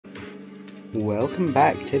Welcome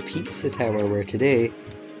back to Pizza Tower, where today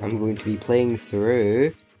I'm going to be playing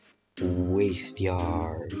through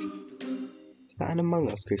Wasteyard. Is that an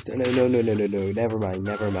Among Us group? No, never mind.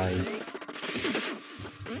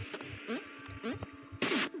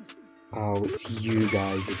 Oh, it's you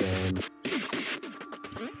guys again.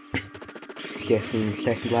 Guessing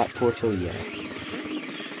second lap portal, yes.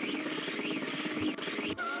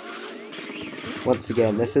 Once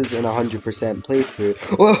again, this isn't 100% playthrough.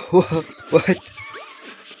 Whoa, what?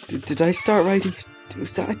 Did I start riding?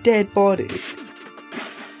 Was that a dead body?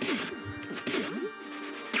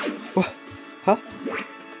 What? Huh?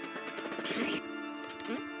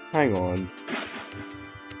 Hang on.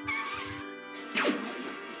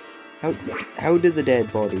 How do the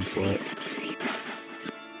dead bodies work?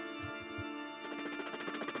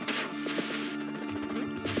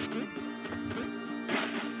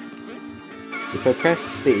 If I press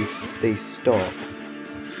space, they stop.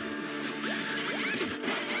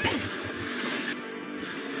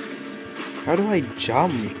 How do I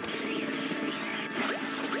jump?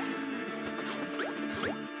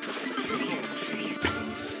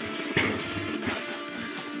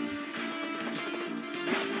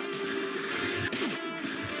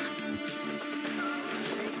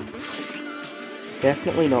 It's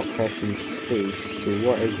definitely not pressing space, so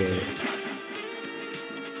what is it?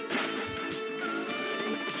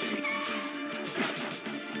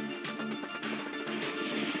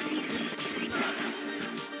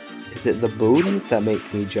 Is it the bones that make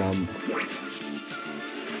me jump?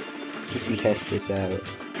 We can test this out.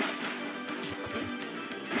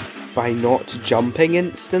 By not jumping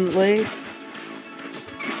instantly?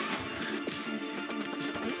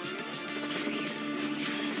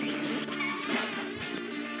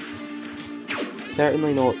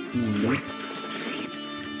 Certainly not E.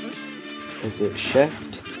 Is it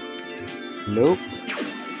shift? Nope.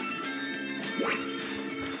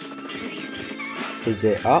 Is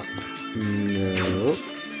it up? No.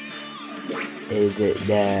 Is it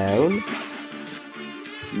down?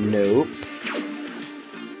 Nope.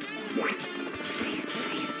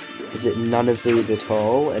 Is it none of those at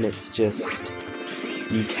all and it's just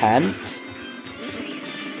you can't?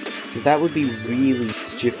 Because that would be really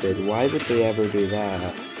stupid. Why would they ever do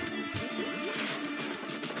that?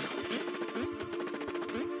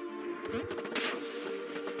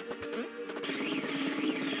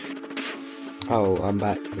 Oh, I'm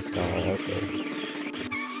back to the start, okay.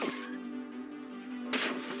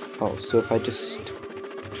 Oh, so if I just...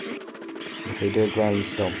 Okay, do a ground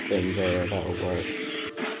stop thing there, that'll work.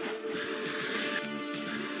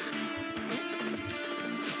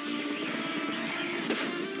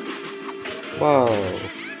 Whoa!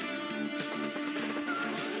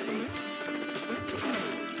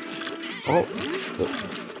 Oh!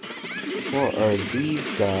 What are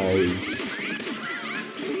these guys?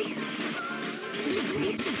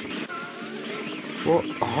 What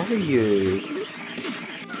are you?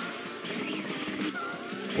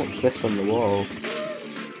 What's this on the wall?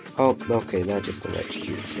 Oh, okay, that just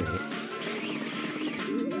electrocutes me.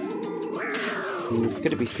 There's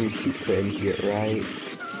gotta be some secret in here, right?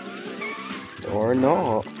 Or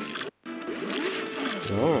not.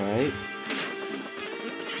 Alright.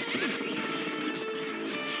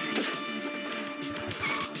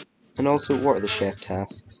 And also, what are the chef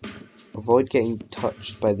tasks? Avoid getting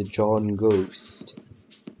touched by the John ghost.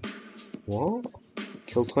 What?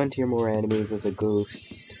 Kill 20 or more enemies as a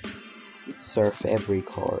ghost. Surf every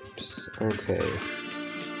corpse. Okay.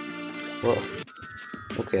 What?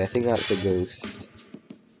 Okay, I think that's a ghost.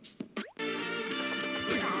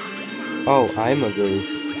 Oh, I'm a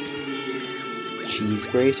ghost. Cheese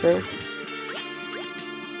grater?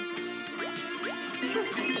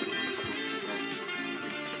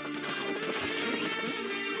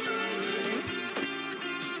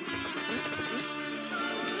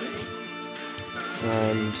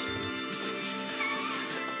 And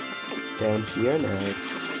down here now.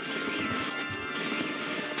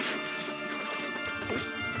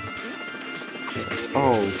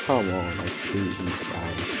 Oh, come on, I hate these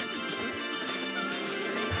guys.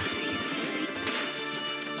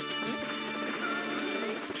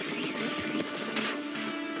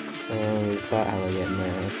 Is that how I get in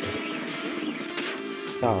there? Okay.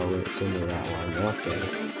 Oh, it's only that one, okay.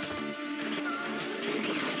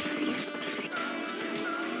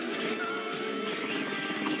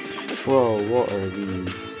 Whoa, what are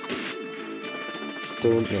these?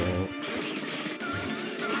 Don't know.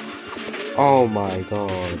 Oh my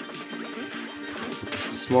god.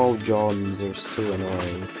 Small Johns are so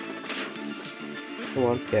annoying. Come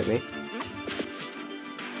on, get me.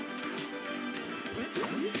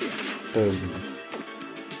 Boom.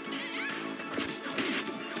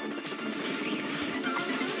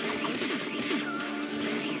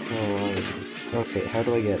 Okay, how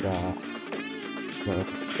do I get that? No,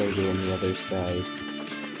 gotta go on the other side.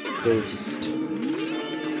 Ghost.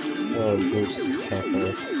 Oh, ghost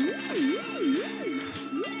pepper.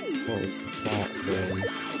 What is that thing?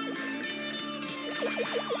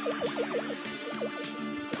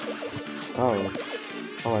 Oh.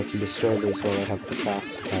 Oh, I can destroy those while I have the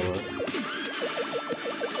fast power.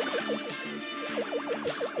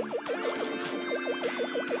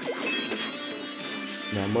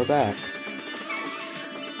 Now we're back.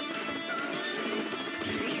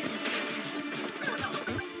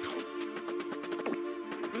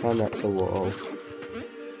 And that's a wall.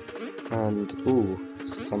 And, ooh,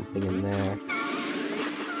 something in there.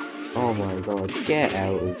 Oh my god, get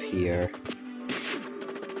out of here.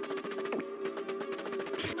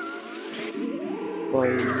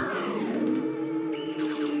 Bye.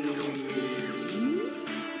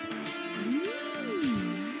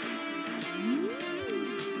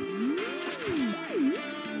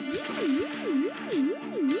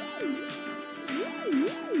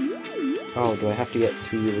 Oh, do I have to get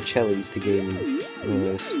 3 of the chilies to gain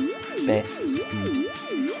the best speed?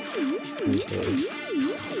 Okay.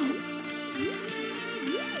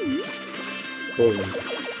 Boom.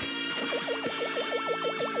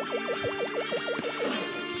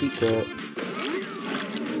 Secret.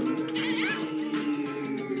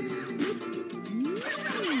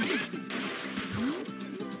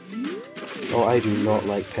 Oh, I do not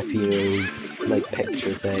like Pepino, like,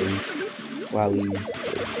 picture thing while he's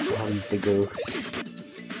the ghost.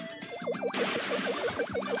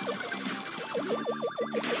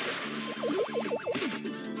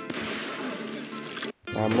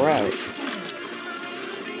 And we're out.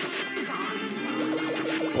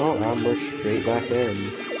 Oh, and we're straight back in.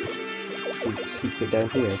 Ooh, secret down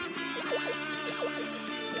here.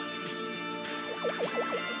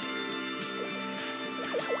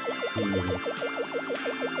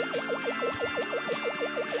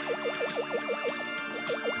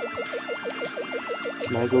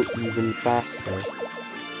 Can I go even faster?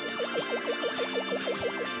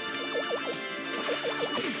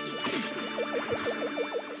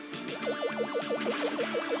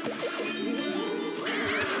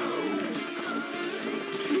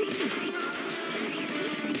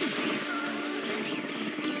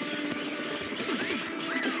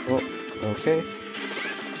 Oh, okay.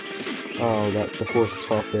 Oh, that's the 4th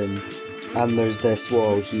top-in. And there's this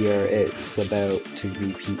wall here, it's about to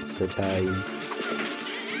be pizza time.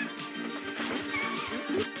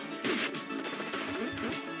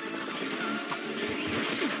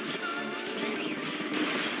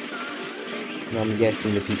 I'm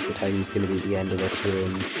guessing the pizza time is going to be at the end of this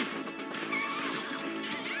room.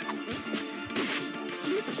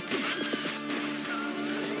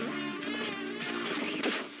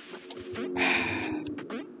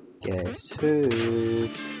 Guess who?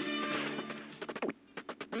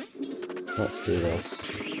 Let's do this.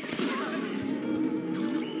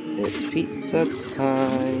 It's pizza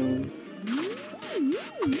time.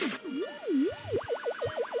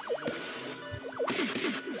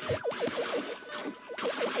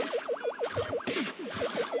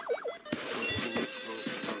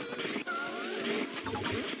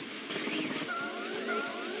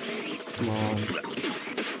 Come on.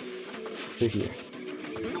 Through here.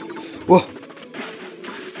 Whoa!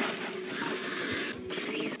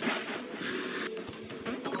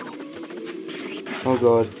 Oh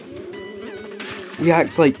god. He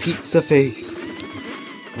acts like Pizza Face!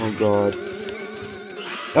 Oh god.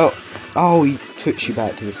 Oh! Oh, he puts you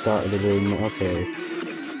back to the start of the room. Okay.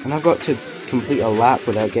 And I've got to complete a lap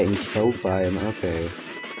without getting killed by him. Okay.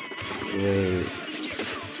 Great.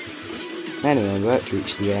 Anyway, I'm about to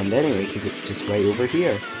reach the end anyway, because it's just right over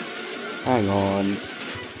here. Hang on.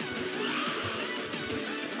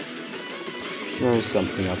 There's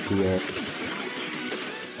something up here.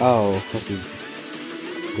 Oh, this is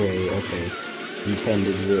great, okay.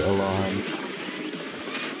 Intended route alarm.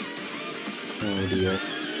 Oh dear.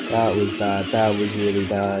 That was bad, that was really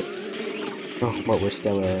bad. Oh, but we're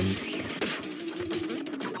still in.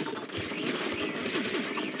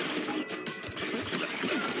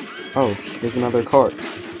 Oh, there's another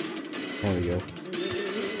corpse. There we go.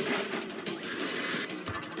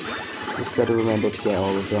 Just gotta remember to get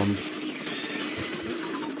all of them.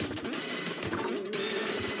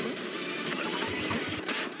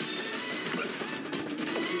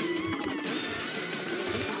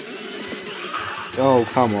 Oh,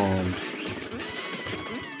 come on.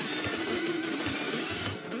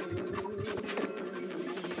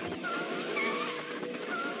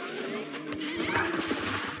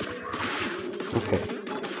 Okay.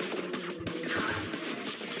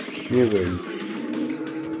 New room.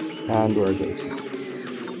 And we're a ghost.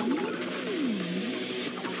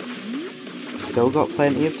 Still got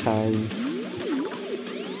plenty of time.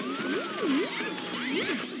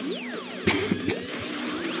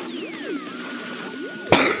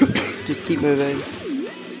 Just keep moving.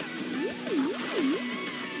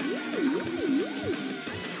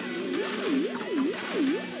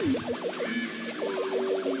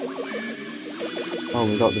 Oh,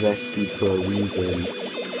 we got the best speed for a reason.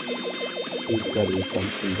 There's gotta be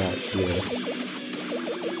something back here.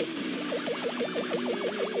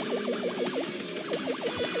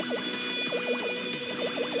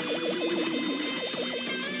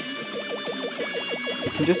 We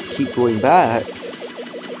can just keep going back.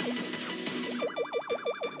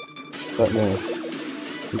 But no,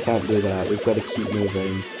 we can't do that. We've got to keep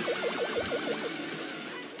moving.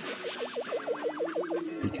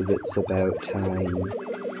 Because it's about time.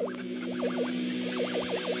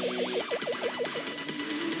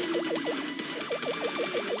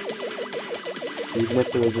 Even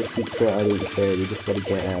if there was a secret, I don't care. We just gotta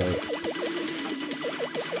get out.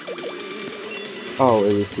 Oh,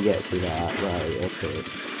 it was to get through that. Right, okay.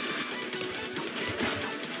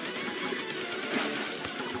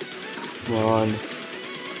 Come on.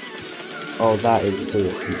 Oh, that is so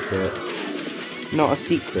a secret. Not a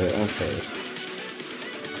secret, okay.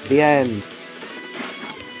 The end.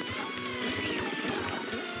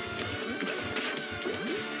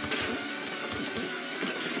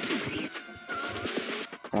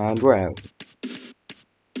 And we're out.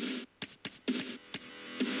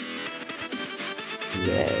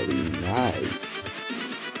 Very nice.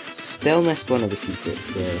 Still missed one of the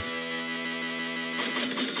secrets there.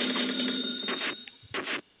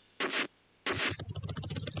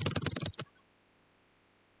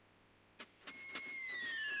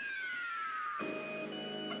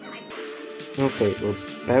 Okay, we're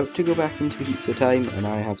about to go back into pizza time, and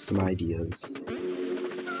I have some ideas.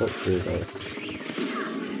 Let's do this.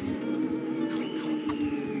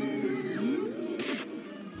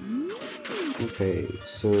 Okay,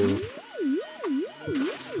 so...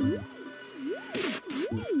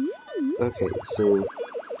 Okay, so...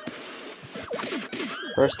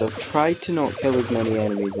 First off, try to not kill as many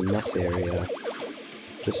enemies in this area,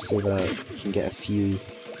 just so that you can get a few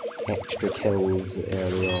extra kills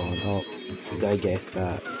early on. Oh, I guess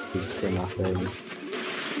that is for nothing.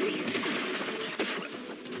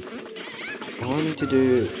 All I need to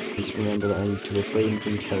do is remember that I need to refrain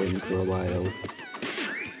from killing for a while.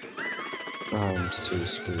 I'm so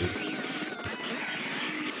screwed.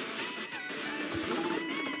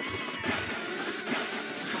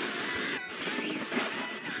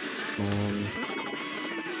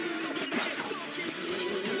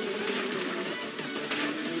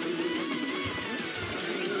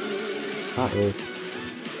 Uh-oh.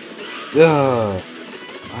 Ugh!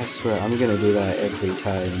 I swear, I'm gonna do that every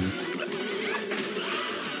time.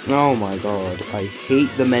 Oh my god, I hate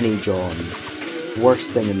the mini-johns.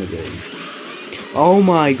 Worst thing in the game. Oh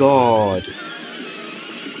my god!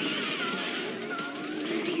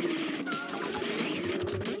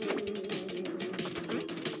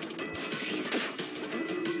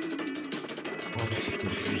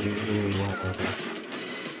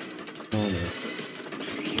 Oh no.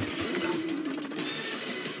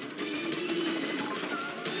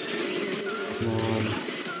 Come on.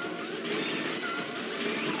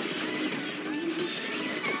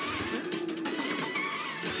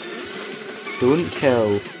 Don't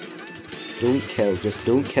kill. Don't kill. Just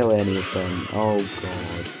don't kill any of them. Oh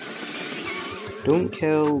god. Don't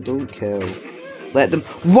kill. Don't kill. Let them.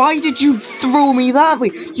 Why did you throw me that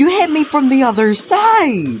way? You hit me from the other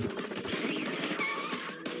side!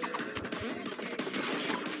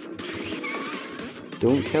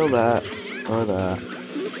 Don't kill that. Or that.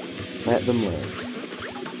 Let them live.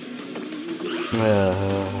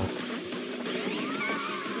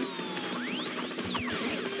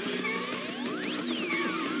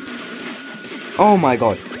 Oh my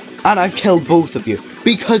god. And I've killed both of you.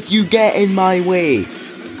 Because you get in my way.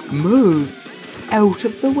 Move out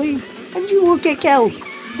of the way. And you won't get killed.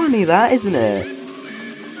 Funny that, isn't it?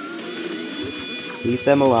 Leave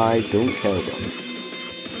them alive. Don't kill them.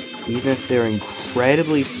 Even if they're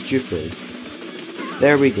incredibly stupid.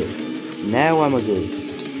 There we go. Now I'm a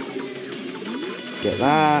ghost. Get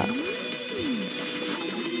that.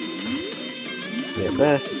 Get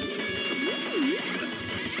this.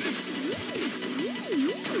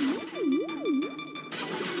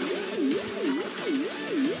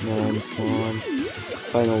 Come on, come on.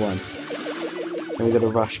 Final one. And we gotta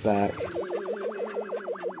rush back.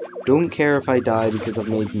 Don't care if I die because I've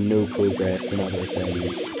made no progress in other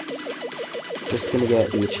things. Just gonna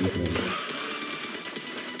get the achievement.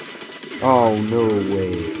 Oh, no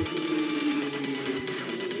way.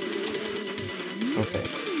 Okay.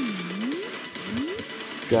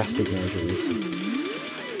 Drastic measures.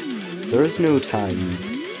 There's no time.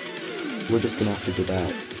 We're just gonna have to go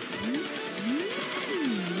back.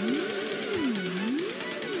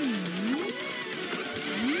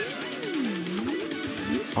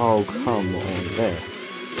 Oh, come on. There.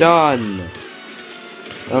 Done!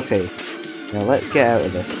 Okay. Now let's get out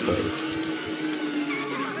of this place.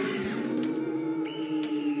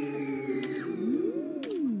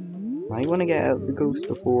 I want to get out the ghost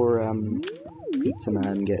before Pizza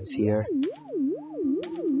Man gets here.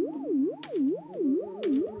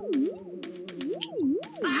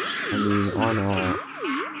 I mean, or not.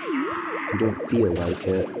 I don't feel like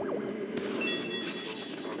it.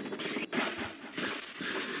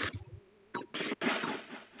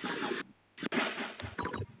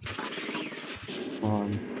 Come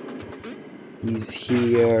on. He's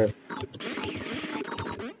here.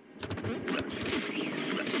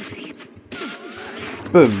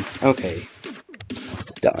 Boom. Okay.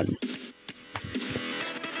 Done.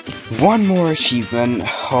 One more achievement.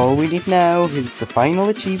 All we need now is the final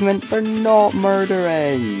achievement for not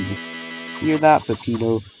murdering. Hear that,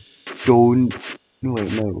 Peppino? Don't. No,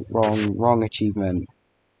 wait, no. Wrong achievement.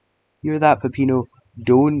 Hear that, Peppino?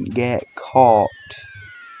 Don't get caught.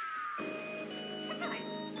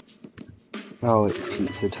 Oh, it's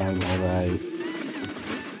pizza time, alright.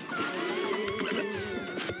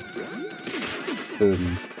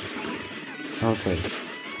 Boom. Okay.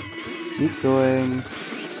 Keep going.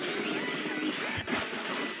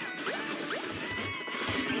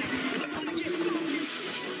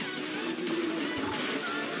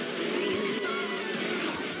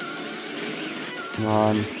 Come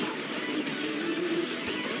on.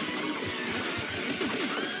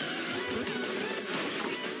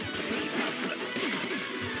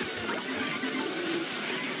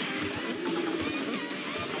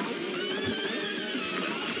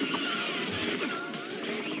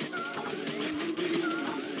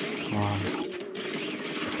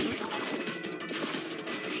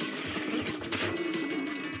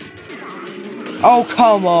 Oh,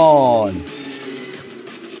 come on!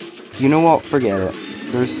 You know what? Forget it.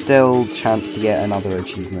 There's still chance to get another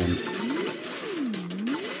achievement.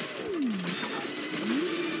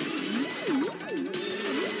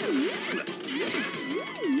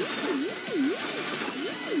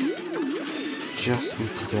 Just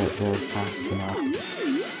need to get there fast enough.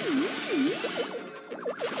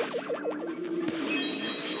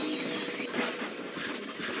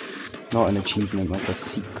 Not an achievement, like a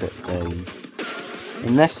secret thing.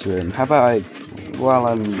 In this room, how about I, while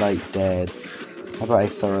I'm like dead, how about I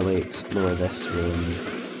thoroughly explore this room?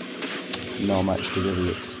 Not much to really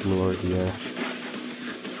explore here.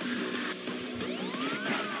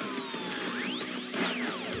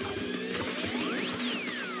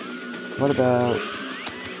 What about,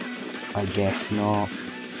 I guess not.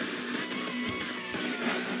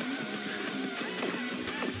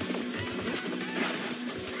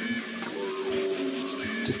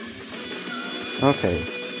 Okay,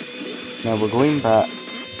 now we're going back.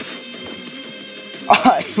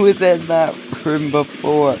 I was in that room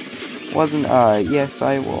before, wasn't I? Yes,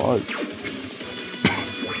 I was.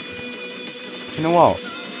 You know what?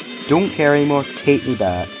 Don't care anymore, take me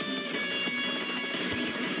back.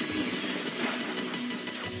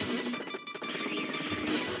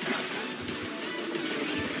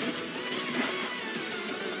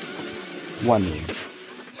 One room.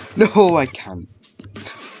 No, I can't.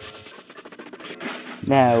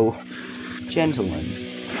 Now,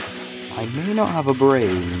 gentlemen, I may not have a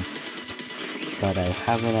brain, but I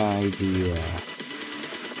have an idea.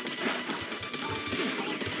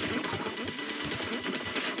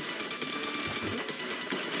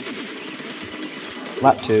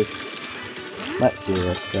 Lap 2. Let's do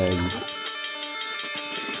this thing.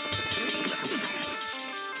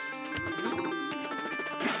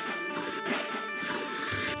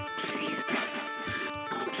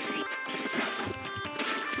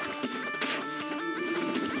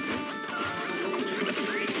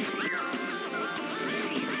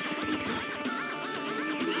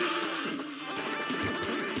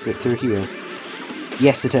 Is it through here?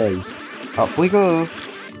 Yes, it is. Up we go.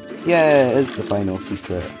 Yeah, it is the final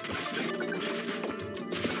secret.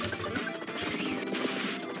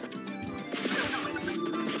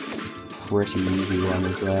 It's a pretty easy one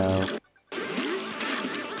as well.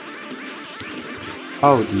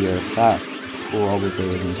 Oh dear, that probably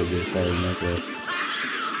isn't a good thing, is it?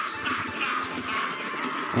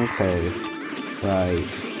 Okay, right.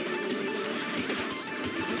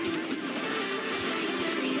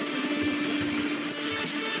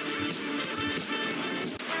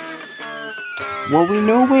 Well, we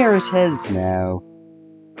know where it is now.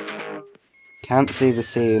 Can't say the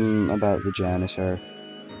same about the janitor.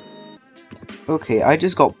 Okay, I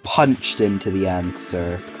just got punched into the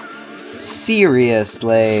answer.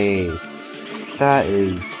 Seriously! That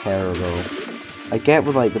is terrible. I get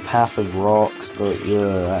with like the path of rocks, but ugh,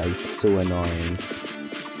 that is so annoying.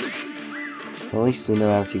 At least we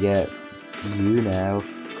know how to get you now.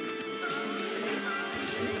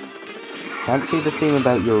 Can't say the same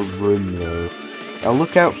about your room though. I'll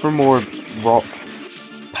look out for more rock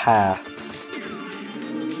paths.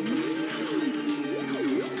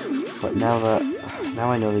 But now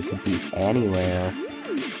I know they could be anywhere.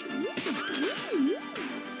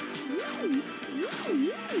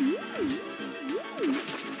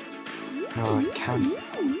 No, I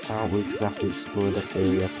can't, aren't we? Because I have to explore this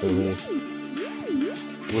area fully.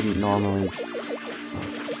 Wouldn't normally.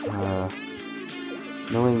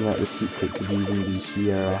 Knowing that the secret could even be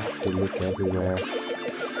here, I have to look everywhere.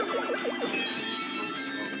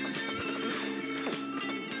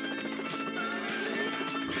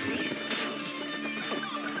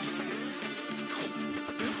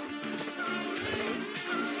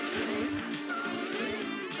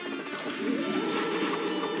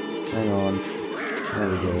 Hang on. There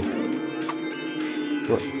we go.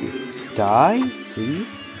 What? Die?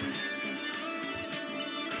 Please?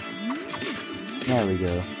 There we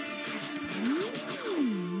go.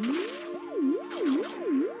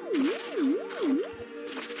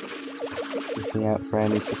 Looking out for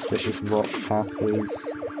any suspicious rock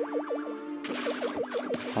pathways.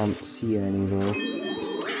 Can't see any though.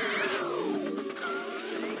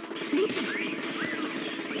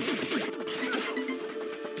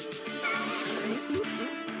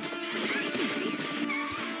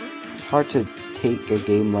 It's hard to take a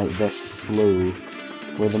game like this slow,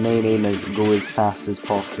 where the main aim is go as fast as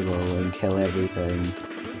possible and kill everything.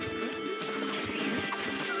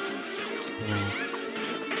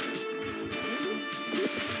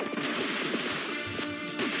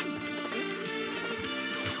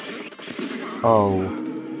 Oh.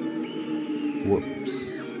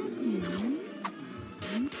 Whoops.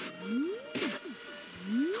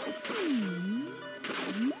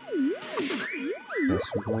 Guess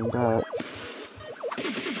we're going back.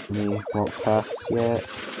 Any rock paths yet?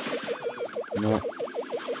 No.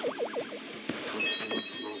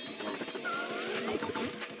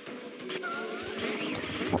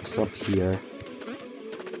 What's up here?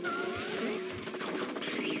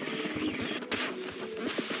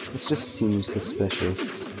 This just seems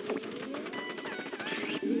suspicious.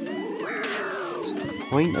 What's the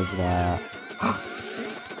point of that?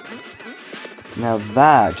 Now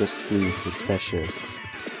that just screams suspicious.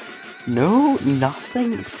 No,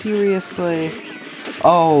 nothing? Seriously?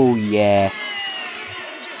 Oh, yes.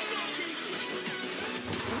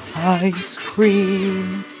 Ice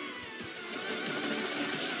cream.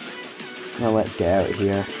 Now let's get out of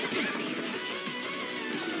here.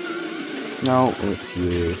 No, it's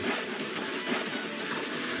you.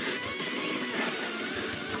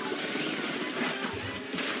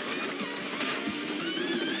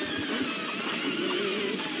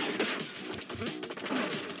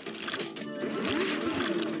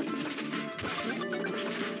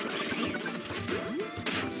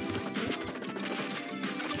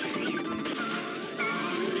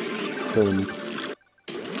 Boom.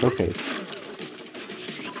 Okay.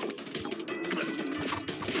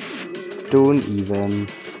 Don't even.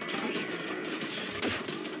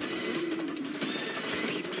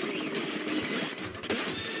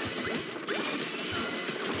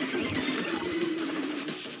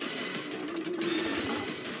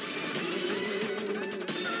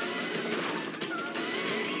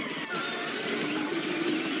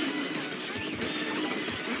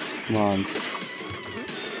 Come on.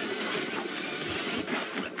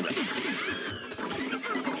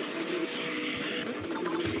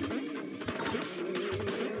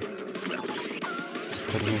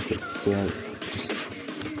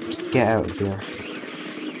 Just get out of here.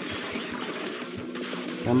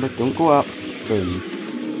 Remember, don't go up. Boom.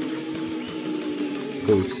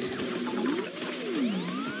 Ghost.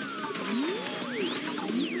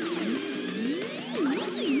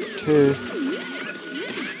 Two.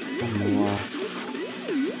 One more.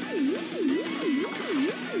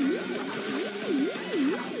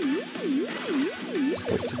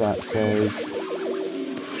 Stick to that save.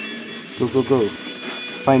 Go, go, go.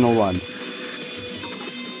 Final one.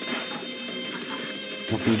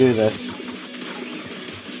 I can do this.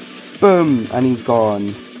 Boom! And he's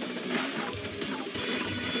gone.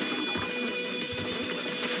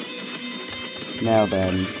 Now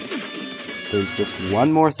then, there's just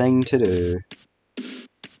one more thing to do.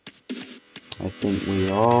 I think we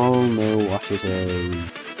all know what it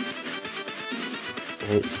is.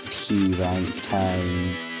 It's P rank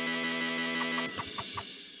time.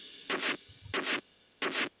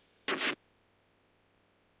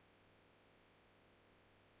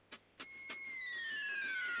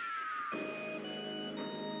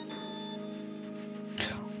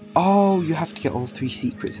 Oh, you have to get all 3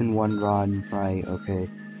 secrets in one run. Right, okay.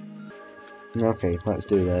 Okay, let's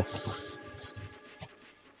do this.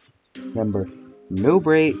 Remember, no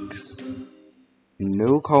breaks,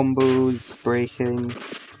 no combos breaking,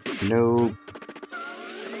 no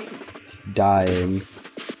dying.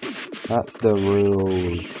 That's the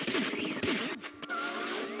rules.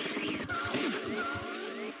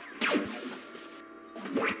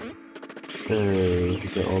 Oh,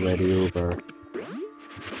 is it already over?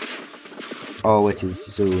 Oh, it is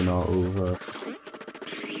so not over.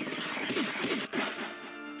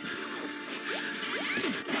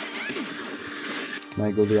 Can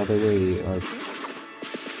I go the other way, or...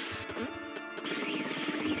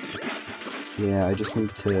 Yeah, I just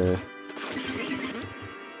need to...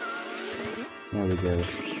 There we go.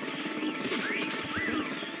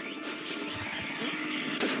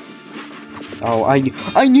 Oh, I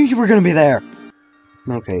knew you were gonna be there!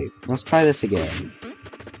 Okay, let's try this again.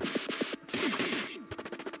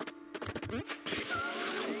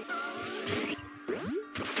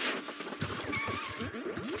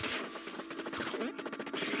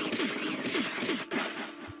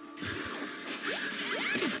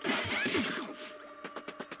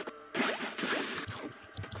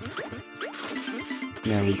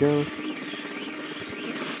 There we go.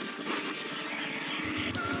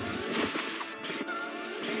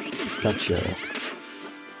 Gotcha.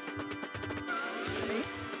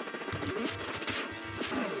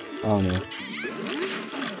 Oh no.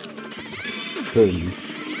 Boom.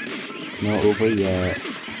 It's not over yet.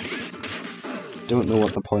 Don't know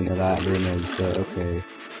what the point of that room is, but okay.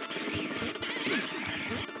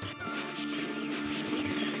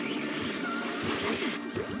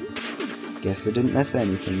 Guess I didn't miss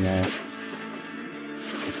anything there.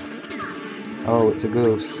 Oh, it's a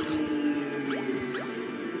ghost.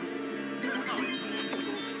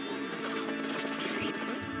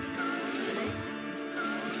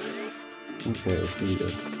 Okay, here we go.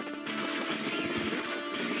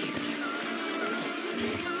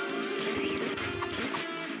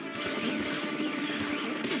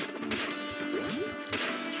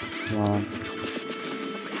 Come on.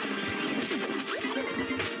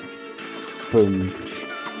 Boom.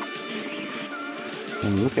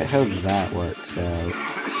 And look at how that works out.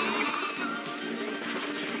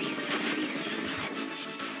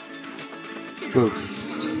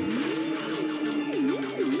 Ghost.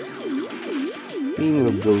 Being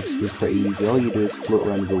a ghost is pretty easy. All you do is float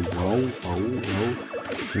around and go whoa, whoa, whoa.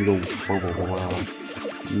 And go whoa, whoa, whoa,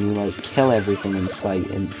 whoa. And you like kill everything in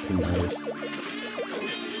sight instantly.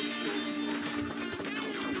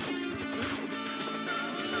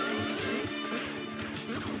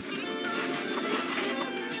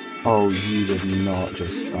 Oh, you did not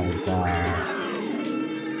just try that.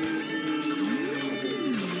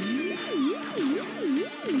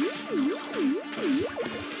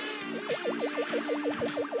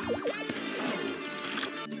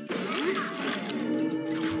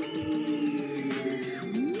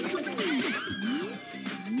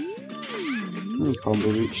 Combo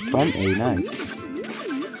reached 20, nice.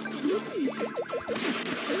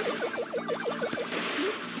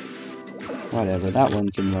 Whatever, that one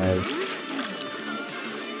can live.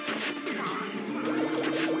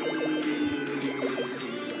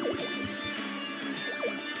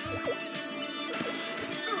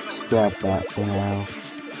 Just grab that for now.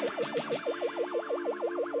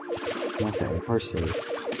 Okay, we're safe.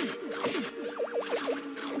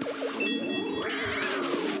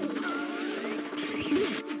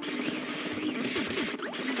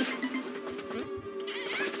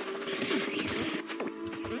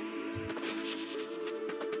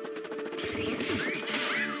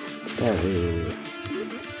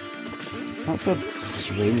 That's a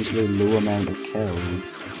strangely low amount of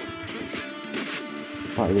kills.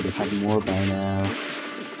 Thought I would have had more by now.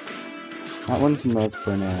 That one can live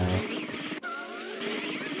for now.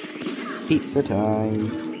 Pizza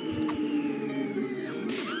time!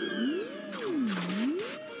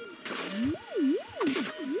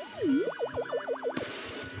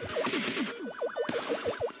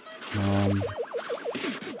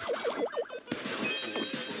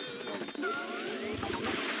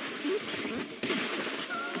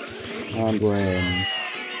 And we're in.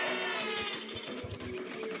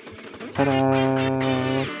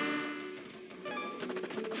 Ta-da!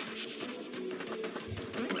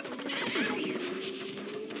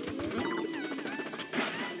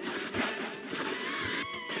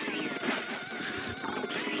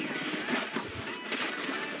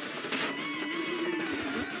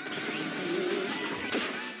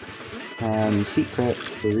 Secret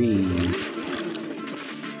 3.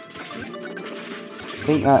 I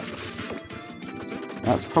think that's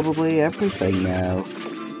probably everything now.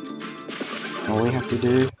 All we have to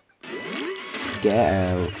do, get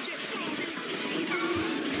out.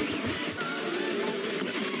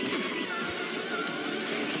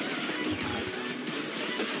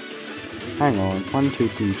 Hang on, 1, 2,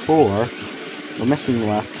 3, 4. We're missing the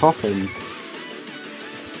last topping.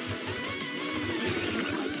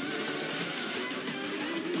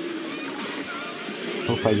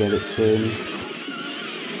 Hope I get it soon.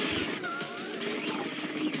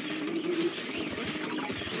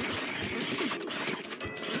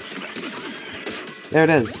 There it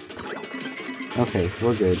is. Okay,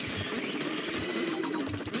 we're good.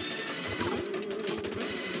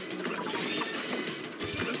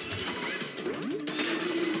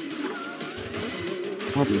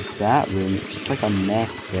 What is that room? It's just like a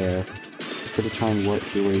mess there. Just gotta try and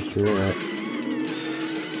work your way through it.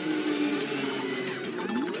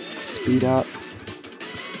 Speed up.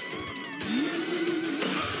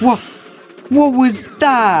 What? What was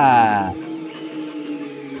that?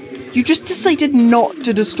 You just decided not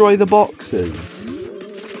to destroy the boxes.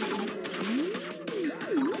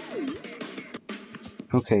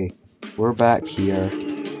 Okay, we're back here.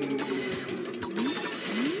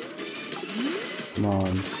 Come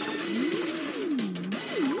on.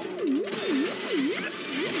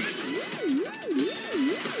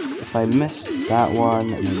 If I miss that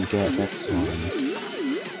one, then get this one.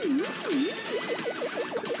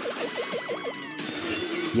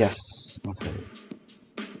 Yes, okay.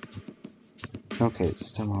 Okay, it's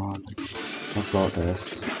still on. I've got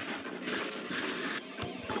this.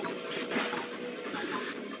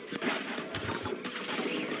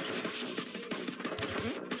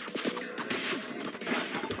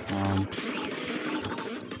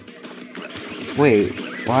 Wait,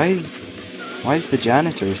 why is the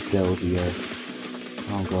janitor still here?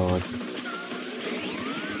 Oh god.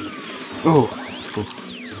 Oh,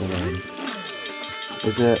 still in.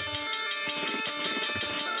 Is it?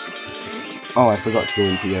 Oh, I forgot to go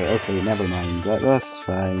in here. Okay, never mind. That's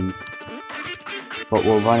fine. But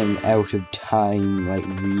we're running out of time, like,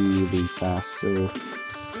 really fast, so...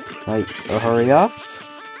 Like, hurry up?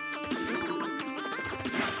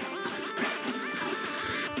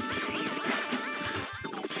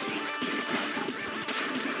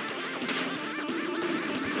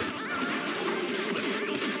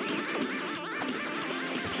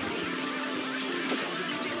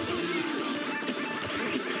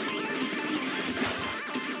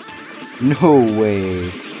 No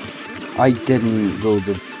way. I didn't go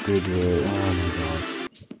the good way. Oh my god.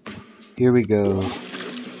 Here we go.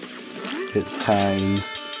 It's time.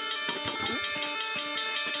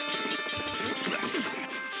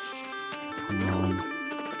 Come on.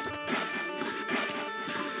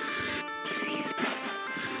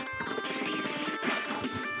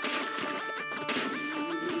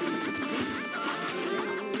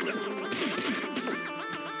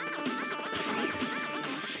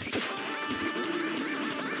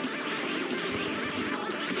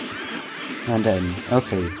 And in.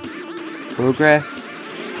 Okay. Progress.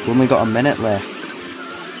 We've only got a minute left.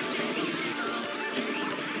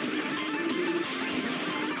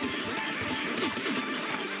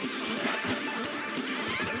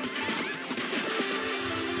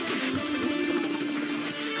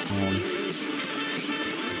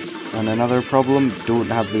 And another problem, don't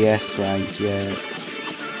have the S rank yet.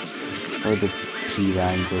 Or the P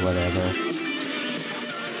rank or whatever.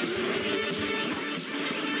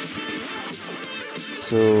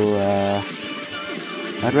 So,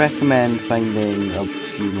 I'd recommend finding a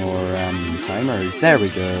few more timers. There we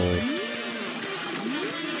go.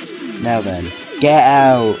 Now then, get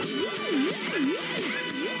out!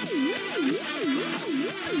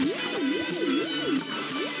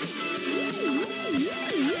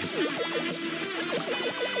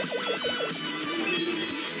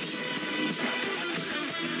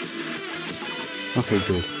 Okay,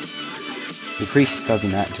 good. The priest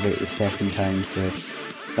doesn't activate the second time, so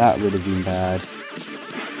that would have been bad.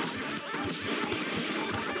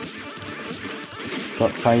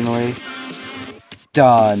 But finally,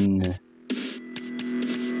 done!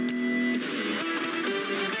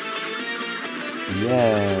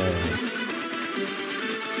 Yeah!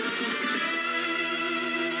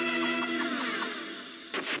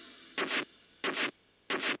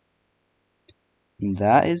 And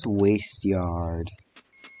that is Wasteyard.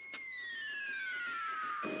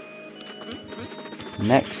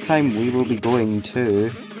 Next time we will be going to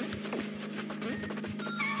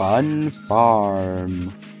Fun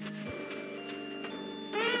Farm.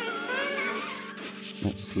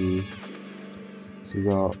 Let's see. So we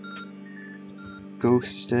got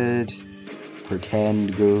ghosted,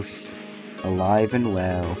 pretend ghost, alive and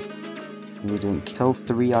well. And we're doing kill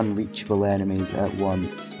 3 unreachable enemies at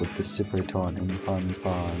once with the super taunting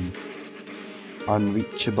fun.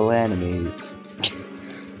 Unreachable enemies.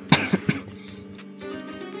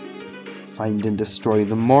 Find and destroy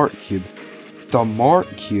the Mark Cube. The Mark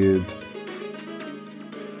Cube!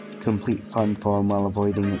 Complete fun form while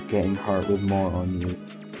avoiding getting hurt with more on you.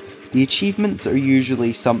 The achievements are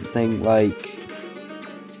usually something like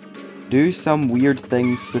do some weird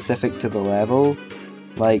thing specific to the level,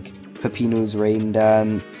 like Peppino's Rain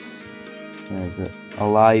Dance, where is it?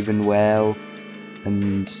 Alive and Well,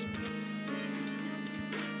 and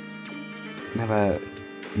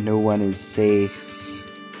No One Is Safe.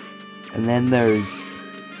 And then there's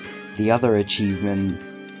the other achievement,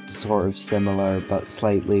 sort of similar but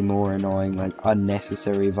slightly more annoying, like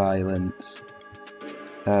Unnecessary Violence,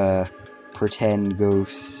 Pretend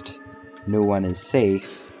Ghost, No One Is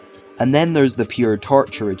Safe. And then there's the pure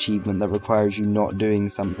torture achievement that requires you not doing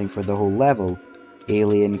something for the whole level.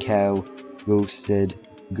 Alien Cow, Ghosted,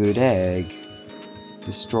 Good Egg.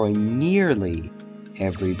 Destroy nearly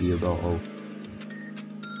every beer bottle.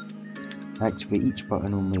 Activate each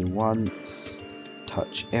button only once.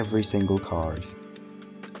 Touch every single card.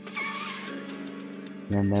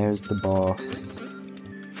 Then there's the boss.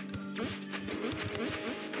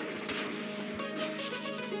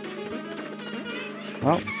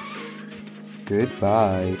 Well,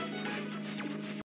 goodbye.